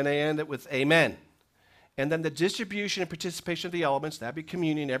 And they end it with amen. And then the distribution and participation of the elements, that'd be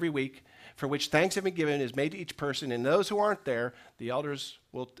communion every week, for which thanks have been given, is made to each person. And those who aren't there, the elders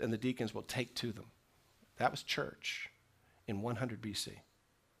and the deacons will take to them. That was church in 100 BC.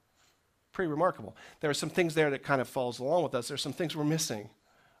 Pretty remarkable. There are some things there that kind of falls along with us. There's some things we're missing.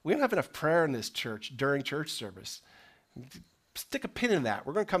 We don't have enough prayer in this church during church service. Stick a pin in that.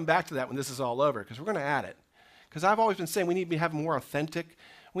 We're going to come back to that when this is all over because we're going to add it. Because I've always been saying we need to be having more authentic.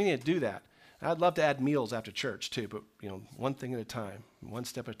 We need to do that. I'd love to add meals after church too, but one thing at a time, one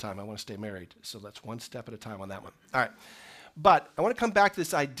step at a time. I want to stay married, so that's one step at a time on that one. All right. But I want to come back to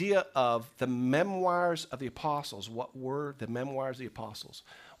this idea of the memoirs of the apostles. What were the memoirs of the apostles?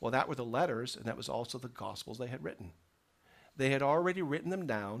 Well, that were the letters, and that was also the gospels they had written. They had already written them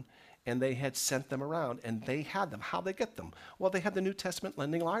down, and they had sent them around, and they had them. How'd they get them? Well, they had the New Testament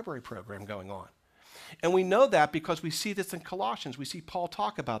Lending Library program going on. And we know that because we see this in Colossians. We see Paul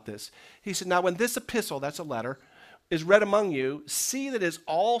talk about this. He said, now when this epistle, that's a letter, is read among you, see that it is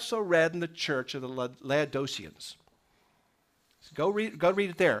also read in the church of the Laodiceans. So go read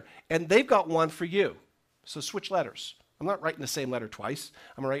it there. And they've got one for you. So switch letters. I'm not writing the same letter twice.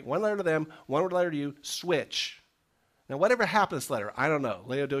 I'm going to write one letter to them, one letter to you, switch. Now, whatever happened to this letter, I don't know.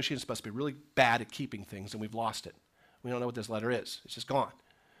 Laodiceans must be really bad at keeping things, and we've lost it. We don't know what this letter is. It's just gone.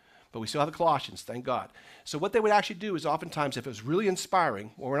 But we still have the Colossians, thank God. So what they would actually do is oftentimes, if it was really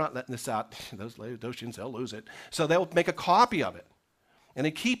inspiring, well, we're not letting this out. Those Laodiceans, they'll lose it. So they'll make a copy of it, and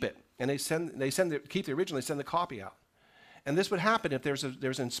they keep it, and keep the original, they send the copy out. And this would happen if there's an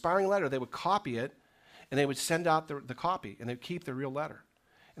inspiring letter, they would copy it, and they would send out the copy, and they'd keep the real letter.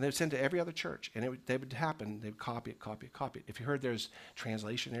 And they would send to every other church, and they would happen, they would copy it. If you heard there's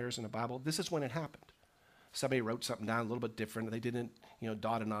translation errors in the Bible, this is when it happened. Somebody wrote something down a little bit different. They didn't,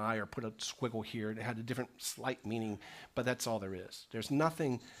 dot an I or put a squiggle here. It had a different slight meaning, but that's all there is. There's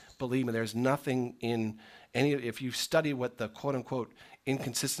nothing, believe me, there's nothing in any, if you study what the quote-unquote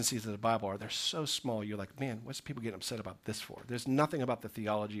inconsistencies of the Bible are, they're so small, you're like, man, what's people getting upset about this for? There's nothing about the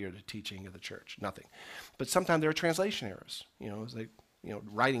theology or the teaching of the church, nothing. But sometimes there are translation errors, it's like,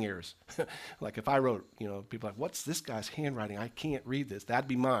 writing errors. Like if I wrote, people are like, what's this guy's handwriting? I can't read this. That'd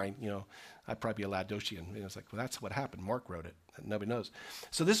be mine. I'd probably be a Laodicean. It's like, well, that's what happened. Mark wrote it. And nobody knows.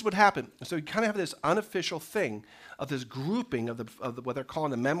 So this is what happened. So you kind of have this unofficial thing of this grouping of what they're calling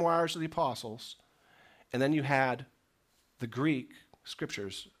the memoirs of the apostles. And then you had the Greek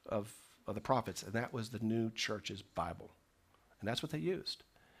scriptures of the prophets. And that was the new church's Bible. And that's what they used.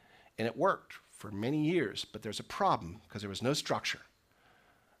 And it worked for many years. But there's a problem because there was no structure.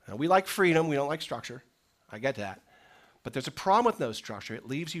 Now, we like freedom. We don't like structure. I get that. But there's a problem with no structure. It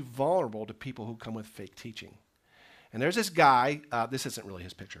leaves you vulnerable to people who come with fake teaching. And there's this guy, this isn't really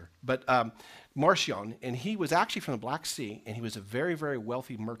his picture, but Marcion, and he was actually from the Black Sea, and he was a very, very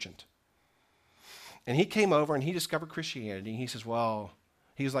wealthy merchant. And he came over, and he discovered Christianity. He says, well,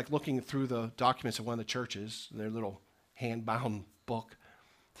 he was like looking through the documents of one of the churches, their little hand-bound book.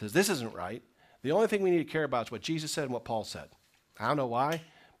 Says, this isn't right. The only thing we need to care about is what Jesus said and what Paul said. I don't know why.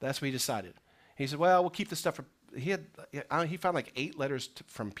 That's what he decided. He said, well, we'll keep this stuff. He found like 8 letters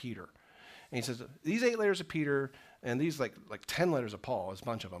from Peter. And he says, these 8 letters of Peter and these like 10 letters of Paul, there's a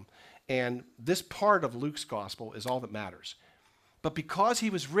bunch of them. And this part of Luke's gospel is all that matters. But because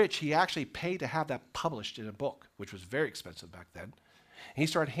he was rich, he actually paid to have that published in a book, which was very expensive back then. And he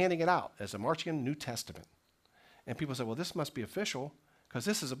started handing it out as a Marcion New Testament. And people said, well, this must be official because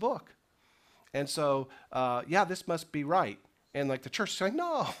this is a book. And so, this must be right. And like the church is saying,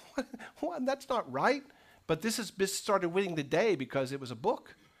 no, what, that's not right. But this started winning the day because it was a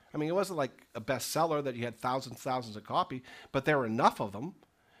book. I mean, it wasn't like a bestseller that you had thousands of copies, but there were enough of them.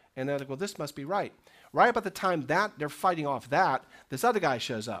 And they're like, well, this must be right. Right about the time that they're fighting off that, this other guy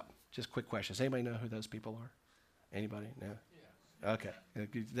shows up. Just quick question. Does anybody know who those people are? Anybody? No? Yeah. Okay.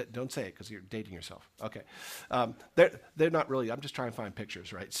 Don't say it because you're dating yourself. Okay. They're not really. I'm just trying to find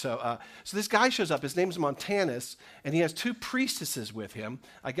pictures, right? So this guy shows up. His name's Montanus, and he has two priestesses with him.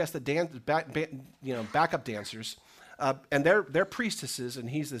 I guess the backup dancers. And they're priestesses, and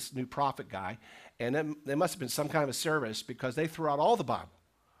he's this new prophet guy. And there must have been some kind of a service because they threw out all the Bible.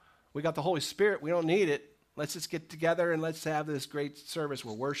 We got the Holy Spirit. We don't need it. Let's just get together and let's have this great service.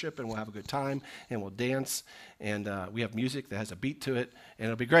 We'll worship and we'll have a good time and we'll dance. And we have music that has a beat to it, and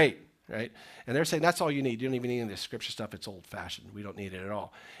it'll be great, right? And they're saying that's all you need. You don't even need any of this scripture stuff. It's old-fashioned. We don't need it at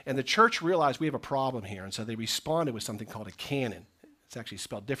all. And the church realized we have a problem here, and so they responded with something called a canon. It's actually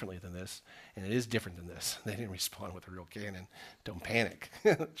spelled differently than this, and it is different than this. They didn't respond with a real canon. Don't panic.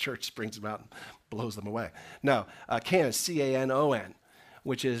 Church brings them out and blows them away. No, canon, C-A-N-O-N,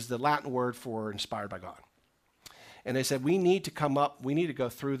 which is the Latin word for inspired by God. And they said, we need to go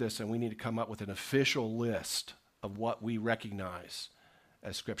through this, and we need to come up with an official list of what we recognize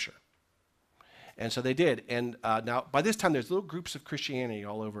as Scripture. And so they did. And now, by this time, there's little groups of Christianity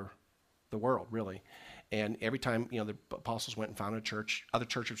all over the world, really. And every time, the apostles went and founded a church, other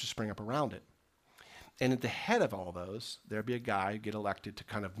churches would spring up around it. And at the head of all those, there'd be a guy get elected to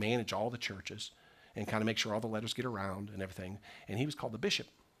kind of manage all the churches and kind of make sure all the letters get around and everything. And he was called the bishop.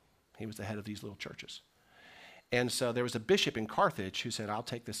 He was the head of these little churches. And so there was a bishop in Carthage who said, I'll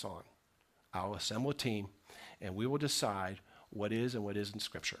take this on. I'll assemble a team, and we will decide what is and what isn't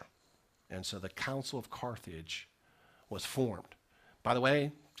Scripture. And so the Council of Carthage was formed. By the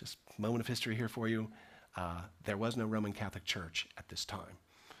way, just a moment of history here for you. There was no Roman Catholic Church at this time.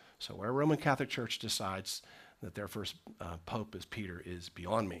 So where a Roman Catholic Church decides that their first pope is Peter is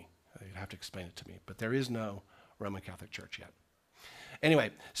beyond me. You'd have to explain it to me. But there is no Roman Catholic Church yet.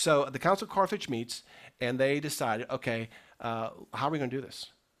 Anyway, so the Council of Carthage meets, and they decided, okay, how are we going to do this?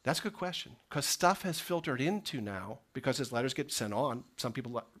 That's a good question, because stuff has filtered into now, because his letters get sent on. Some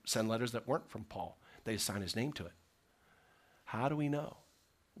people send letters that weren't from Paul. They assign his name to it. How do we know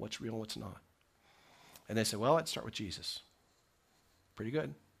what's real and what's not? And they said, well, let's start with Jesus. Pretty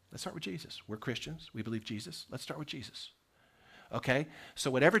good. Let's start with Jesus. We're Christians. We believe Jesus. Let's start with Jesus. Okay? So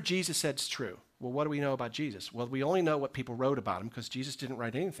whatever Jesus said is true. Well, what do we know about Jesus? Well, we only know what people wrote about him because Jesus didn't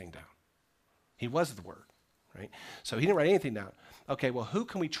write anything down. He was the Word, right? So he didn't write anything down. Okay, well, who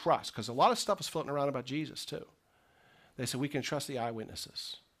can we trust? Because a lot of stuff is floating around about Jesus, too. They said we can trust the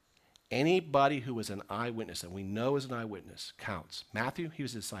eyewitnesses. Anybody who was an eyewitness and we know is an eyewitness counts. Matthew, he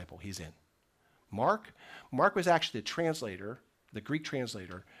was a disciple. He's in. Mark was actually the translator, the Greek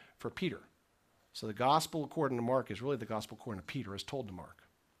translator for Peter. So the gospel according to Mark is really the gospel according to Peter as told to Mark.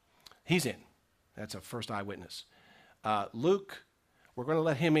 He's in. That's a first eyewitness. Luke, we're going to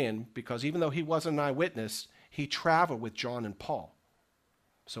let him in because even though he wasn't an eyewitness, he traveled with John and Paul.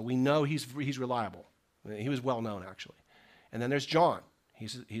 So we know he's reliable. He was well known, actually. And then there's John.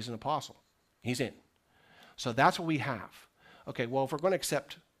 He's an apostle. He's in. So that's what we have. Okay, well, if we're going to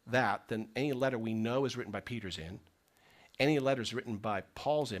accept that, then any letter we know is written by Peter's in. Any letters written by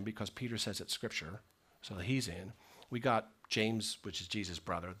Paul's in because Peter says it's Scripture, so he's in. We got James, which is Jesus'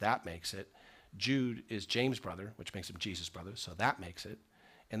 brother. That makes it. Jude is James' brother, which makes him Jesus' brother, so that makes it.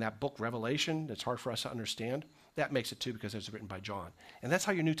 And that book, Revelation, that's hard for us to understand, that makes it too because it's written by John. And that's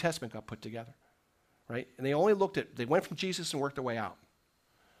how your New Testament got put together, right? And they went from Jesus and worked their way out.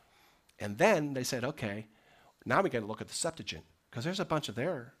 And then they said, okay, now we got to look at the Septuagint because there's a bunch of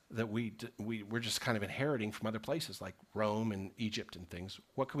there that we're just kind of inheriting from other places like Rome and Egypt and things.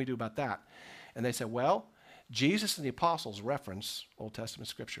 What can we do about that? And they said, well, Jesus and the apostles reference Old Testament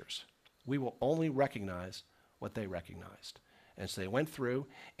scriptures. We will only recognize what they recognized. And so they went through,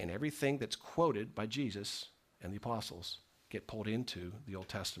 and everything that's quoted by Jesus and the apostles get pulled into the Old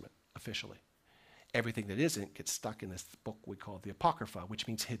Testament officially. Everything that isn't gets stuck in this book we call the Apocrypha, which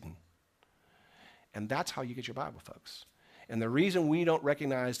means hidden. And that's how you get your Bible, folks. And the reason we don't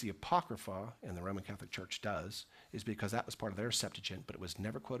recognize the Apocrypha, and the Roman Catholic Church does, is because that was part of their Septuagint, but it was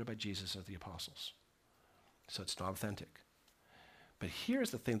never quoted by Jesus or the apostles. So it's not authentic. But here's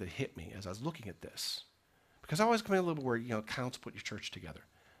the thing that hit me as I was looking at this. Because I always come in a little where, counts put your church together.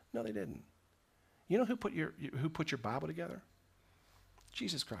 No, they didn't. You know who put your Bible together?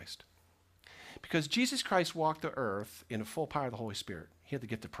 Jesus Christ. Because Jesus Christ walked the earth in the full power of the Holy Spirit. He had the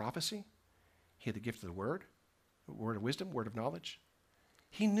gift of prophecy. He had the gift of the word of wisdom, word of knowledge.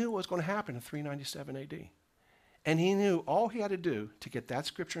 He knew what was going to happen in 397 AD. And he knew all he had to do to get that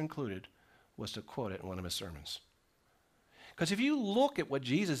scripture included was to quote it in one of his sermons. Because if you look at what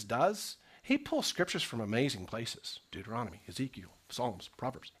Jesus does, he pulls scriptures from amazing places. Deuteronomy, Ezekiel, Psalms,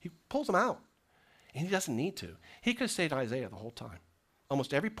 Proverbs. He pulls them out. And he doesn't need to. He could have stayed in Isaiah the whole time.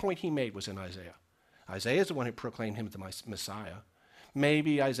 Almost every point he made was in Isaiah. Isaiah is the one who proclaimed him as the Messiah.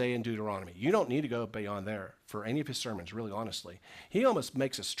 Maybe Isaiah and Deuteronomy. You don't need to go beyond there for any of his sermons, really honestly. He almost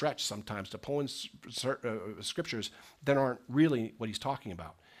makes a stretch sometimes to pull in scriptures that aren't really what he's talking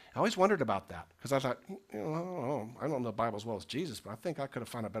about. I always wondered about that because I thought, I don't know the Bible as well as Jesus, but I think I could have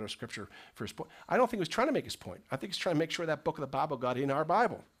found a better scripture for his point. I don't think he was trying to make his point. I think he's trying to make sure that book of the Bible got in our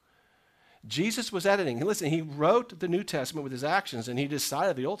Bible. Jesus was editing. And listen, he wrote the New Testament with his actions, and he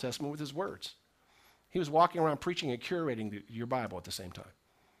decided the Old Testament with his words. He was walking around preaching and curating your Bible at the same time.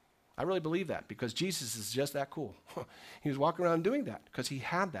 I really believe that because Jesus is just that cool. He was walking around doing that because he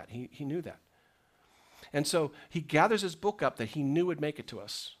had that. He knew that. And so he gathers his book up that he knew would make it to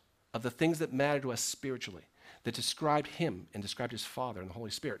us, of the things that matter to us spiritually, that described him and described his Father and the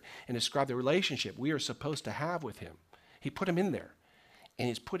Holy Spirit, and described the relationship we are supposed to have with him. He put him in there, and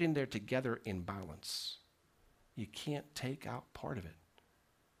he's put in there together in balance. You can't take out part of it.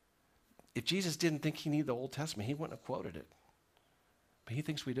 If Jesus didn't think he needed the Old Testament, he wouldn't have quoted it. But he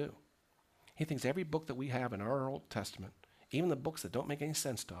thinks we do. He thinks every book that we have in our Old Testament, even the books that don't make any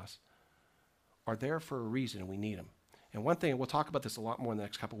sense to us, are there for a reason and we need them. And one thing, and we'll talk about this a lot more in the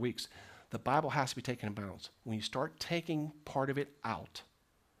next couple of weeks, the Bible has to be taken in balance. When you start taking part of it out,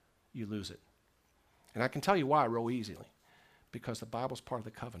 you lose it. And I can tell you why real easily. Because the Bible's part of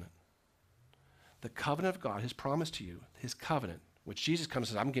the covenant. The covenant of God, his promise to you, his covenant, which Jesus comes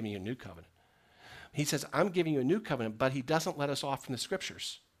and says, I'm giving you a new covenant. He says, I'm giving you a new covenant, but he doesn't let us off from the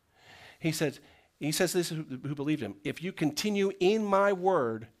scriptures. He says this who believed him, if you continue in my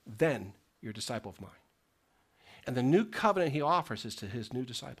word, then you're a disciple of mine. And the new covenant he offers is to his new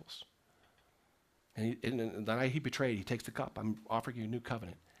disciples. And the night he betrayed, he takes the cup. I'm offering you a new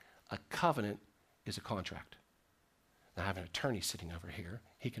covenant. A covenant is a contract. Now, I have an attorney sitting over here.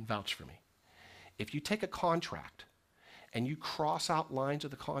 He can vouch for me. If you take a contract and you cross out lines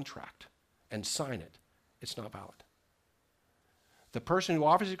of the contract and sign it, it's not valid. The person who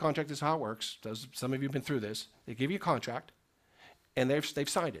offers you a contract, this is how it works. Some of you have been through this. They give you a contract, and they've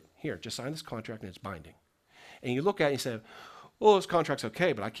signed it. Here, just sign this contract, and it's binding. And you look at it and you say, well, this contract's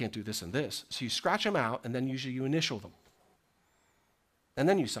okay, but I can't do this and this. So you scratch them out, and then usually you initial them. And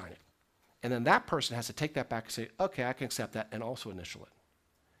then you sign it. And then that person has to take that back and say, okay, I can accept that, and also initial it.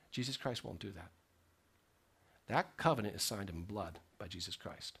 Jesus Christ won't do that. That covenant is signed in blood by Jesus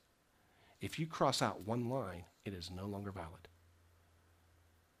Christ. If you cross out one line, it is no longer valid.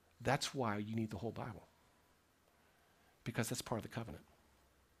 That's why you need the whole Bible. Because that's part of the covenant.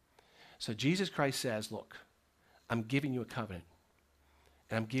 So Jesus Christ says, look, I'm giving you a covenant.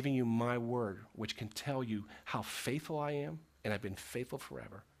 And I'm giving you my word, which can tell you how faithful I am, and I've been faithful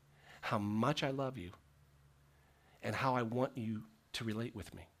forever, how much I love you, and how I want you to relate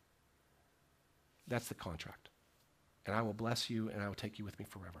with me. That's the contract. And I will bless you, and I will take you with me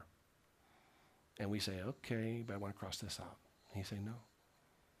forever. And we say, okay, but I want to cross this out. And you say, no.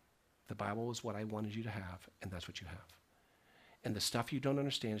 The Bible is what I wanted you to have, and that's what you have. And the stuff you don't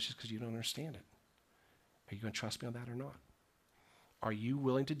understand is just because you don't understand it. Are you going to trust me on that or not? Are you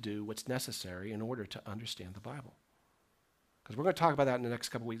willing to do what's necessary in order to understand the Bible? Because we're going to talk about that in the next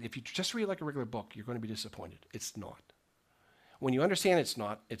couple of weeks. If you just read like a regular book, you're going to be disappointed. It's not. When you understand it's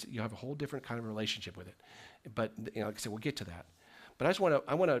not, you have a whole different kind of relationship with it. But like I said, we'll get to that. But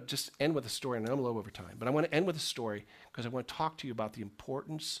I want to just end with a story, and I'm a little over time. But I want to end with a story because I want to talk to you about the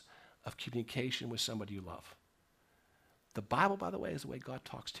importance of communication with somebody you love. The Bible, by the way, is the way God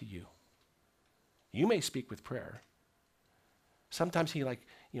talks to you. You may speak with prayer. Sometimes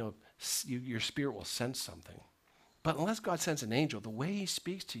your spirit will sense something. But unless God sends an angel, the way he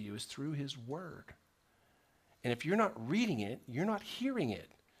speaks to you is through his word. And if you're not reading it, you're not hearing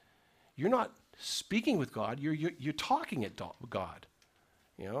it. You're not speaking with God, you're talking at God.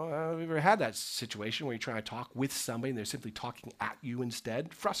 Have you ever had that situation where you're trying to talk with somebody and they're simply talking at you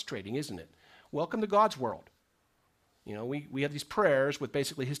instead? Frustrating, isn't it? Welcome to God's world. We have these prayers with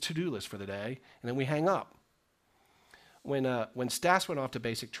basically his to-do list for the day, and then we hang up. When Stas went off to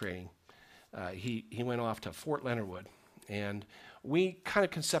basic training, he went off to Fort Leonard Wood, and we kind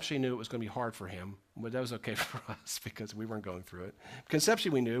of conceptually knew it was going to be hard for him, but that was okay for us because we weren't going through it.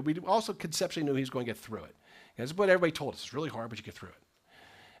 Conceptually we knew. We also conceptually knew he was going to get through it. And that's what everybody told us. It's really hard, but you get through it.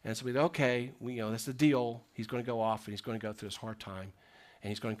 And so we said, okay, that's the deal. He's going to go off, and he's going to go through this hard time, and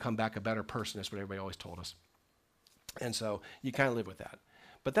he's going to come back a better person. That's what everybody always told us. And so you kind of live with that.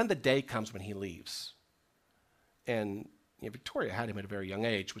 But then the day comes when he leaves. And Victoria had him at a very young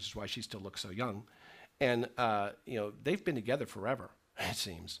age, which is why she still looks so young. And they've been together forever, it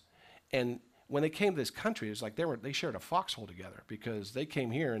seems. And when they came to this country, it was like they shared a foxhole together because they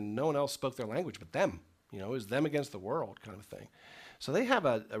came here and no one else spoke their language but them. It was them against the world kind of thing. So they have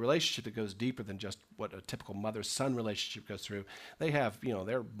a relationship that goes deeper than just what a typical mother-son relationship goes through. They have,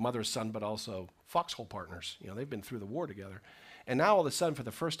 their mother-son, but also foxhole partners. They've been through the war together. And now all of a sudden, for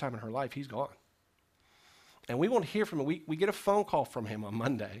the first time in her life, he's gone. And we won't hear from him. We get a phone call from him on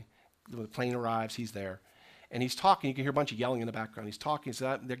Monday. The plane arrives, he's there. And he's talking. You can hear a bunch of yelling in the background. He's talking. He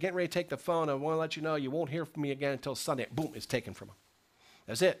said, they're getting ready to take the phone. I want to let you know you won't hear from me again until Sunday. Boom, it's taken from him.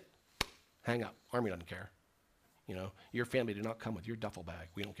 That's it. Hang up. Army doesn't care. Your family did not come with your duffel bag.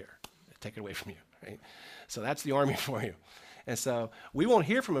 We don't care. Take it away from you, right? So that's the Army for you. And so we won't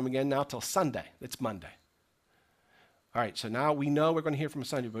hear from him again now till Sunday. It's Monday. All right, so now we know we're going to hear from him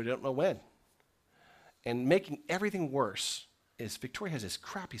Sunday, but we don't know when. And making everything worse is Victoria has this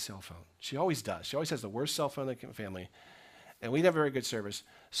crappy cell phone. She always does. She always has the worst cell phone in the family. And we didn't have very good service.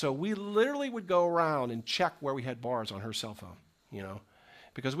 So we literally would go around and check where we had bars on her cell phone,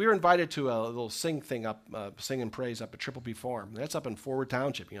 because we were invited to a little sing and praise up at Triple B Farm. That's up in Forward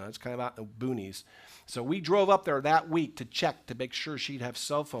Township, it's kind of out in the boonies. So we drove up there that week to check to make sure she'd have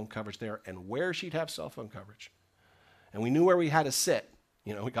cell phone coverage there and where she'd have cell phone coverage. And we knew where we had to sit.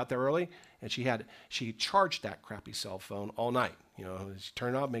 We got there early, and she charged that crappy cell phone all night. She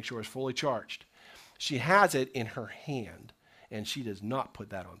turned it off, make sure it was fully charged. She has it in her hand, and she does not put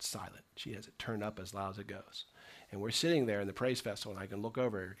that on silent. She has it turned up as loud as it goes. And we're sitting there in the Praise Festival, and I can look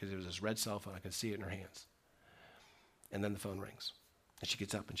over her because there was this red cell phone. I can see it in her hands. And then the phone rings. And she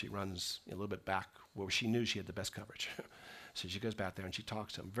gets up and she runs a little bit back where she knew she had the best coverage. So she goes back there and she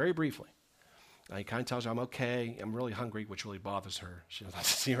talks to him very briefly. He kind of tells her, I'm okay. I'm really hungry, which really bothers her. She doesn't like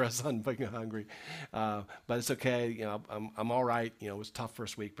to see her son being hungry. But it's okay. I'm all right. It was tough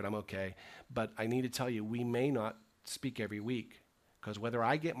first week, but I'm okay. But I need to tell you, we may not speak every week. Because whether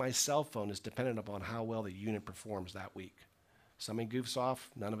I get my cell phone is dependent upon how well the unit performs that week. Somebody goofs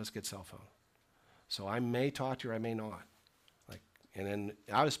off, none of us get cell phone. So I may talk to her, I may not. And then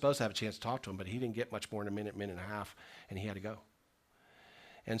I was supposed to have a chance to talk to him, but he didn't get much more than a minute and a half, and he had to go.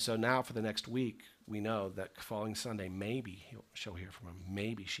 And so now for the next week, we know that following Sunday, maybe she'll hear from him,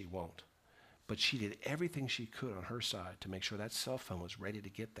 maybe she won't. But she did everything she could on her side to make sure that cell phone was ready to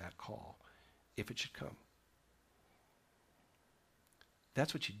get that call, if it should come.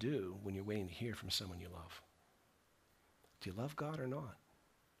 That's what you do when you're waiting to hear from someone you love. Do you love God or not?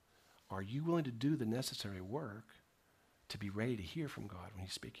 Are you willing to do the necessary work to be ready to hear from God when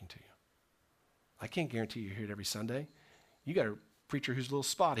he's speaking to you? I can't guarantee you hear it every Sunday. You got a preacher who's a little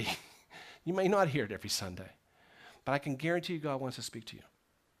spotty. You may not hear it every Sunday. But I can guarantee you God wants to speak to you.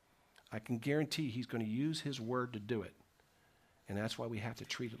 I can guarantee he's going to use his word to do it. And that's why we have to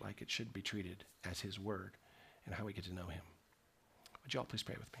treat it like it should be treated, as his word, and how we get to know him. Would you all please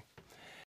pray with me?